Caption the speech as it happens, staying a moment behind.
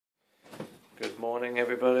Morning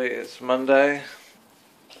everybody, it's Monday.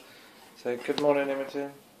 Say good morning,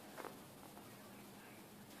 Imogen.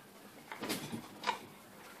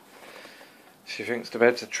 She thinks the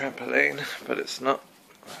bed's a trampoline, but it's not.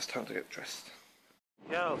 It's time to get dressed.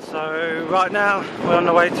 Yeah, so right now we're on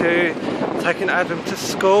the way to taking Adam to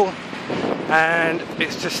school, and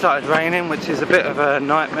it's just started raining, which is a bit of a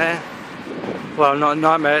nightmare. Well, not a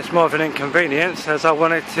nightmare, it's more of an inconvenience, as I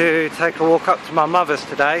wanted to take a walk up to my mother's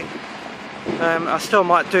today. I still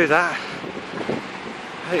might do that.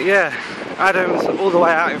 But yeah, Adam's all the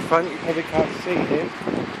way out in front. You probably can't see him.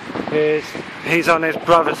 He's on his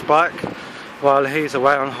brother's bike while he's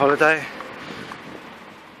away on holiday.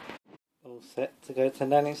 All set to go to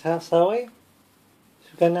Nanny's house, are we?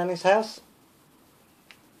 Should we go to Nanny's house?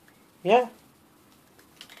 Yeah?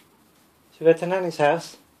 Should we go to Nanny's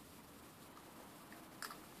house?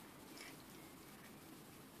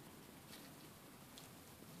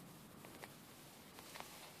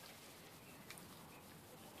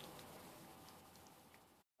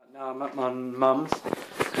 Now I'm at my mum's,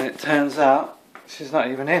 and it turns out she's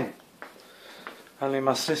not even in. Only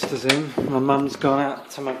my sister's in. My mum's gone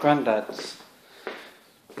out to my granddad's.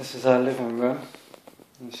 This is her living room,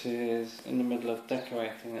 and she is in the middle of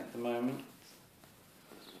decorating at the moment.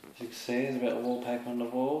 As you can see, there's a bit of wallpaper on the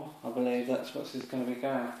wall. I believe that's what she's going to be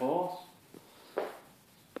going for.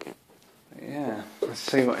 But yeah, let's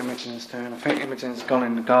see what Imogen's doing. I think Imogen's gone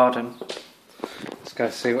in the garden. Let's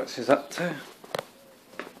go see what she's up to.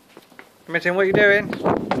 Imogen, what are you doing?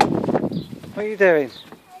 What are you doing?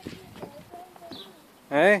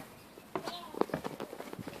 Hey?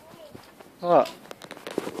 What?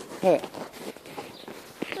 Look.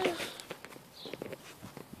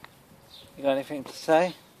 You got anything to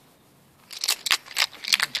say?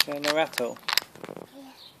 You saying a rattle?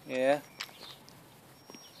 Yeah. Yeah?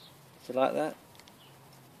 Do you like that?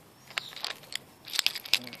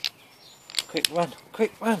 Quick run,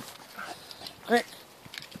 quick run! Quick!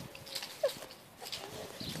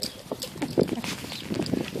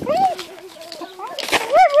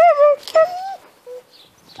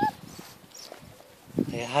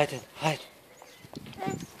 Yeah, hide.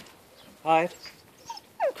 Hide.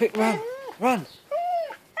 Quick, run. Run.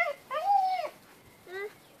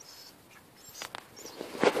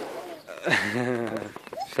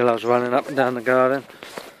 She loves running up and down the garden.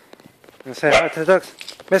 And say hi to the dogs.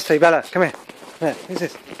 Misty, Bella, come here. There, who's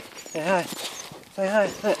this? Say hi. Say hi.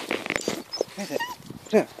 Look. Who's it?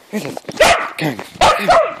 Look, who's it? Come.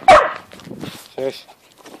 Shush.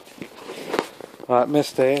 Right,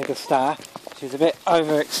 Misty, the star. She's a bit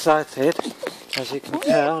overexcited, as you can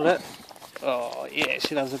tell, look. Oh yeah,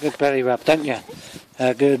 she loves a good belly rub, don't you?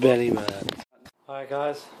 A good belly rub. Hi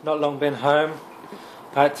guys, not long been home.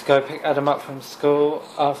 I had to go pick Adam up from school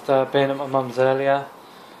after being at my mum's earlier.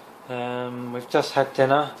 We've just had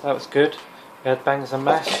dinner, that was good. We had bangs and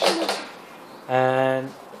mash.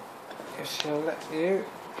 And if she'll let you,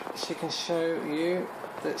 she can show you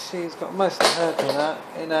that she's got most of her dinner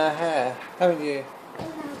in her hair, haven't you?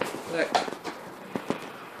 Look.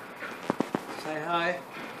 Say hi.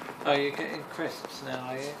 Oh, you're getting crisps now,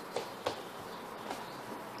 are you?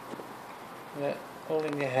 Yeah, all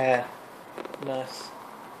in your hair. Nice.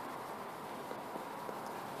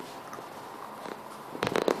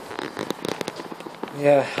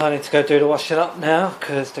 Yeah, I need to go do the washing up now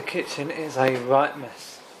because the kitchen is a right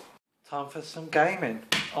mess. Time for some gaming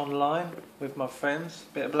online with my friends.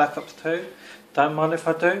 Bit of Black Ops 2. Don't mind if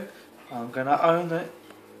I do. I'm gonna own it.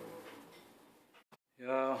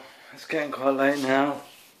 Yeah, it's getting quite late now.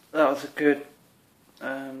 That was a good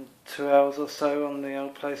 2 hours or so on the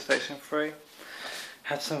old PlayStation 3.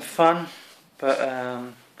 Had some fun, but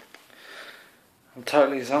I'm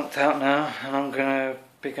totally zonked out now, and I'm gonna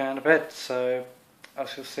be going to bed. So I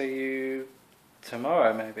shall see you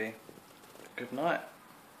tomorrow, maybe. Good night.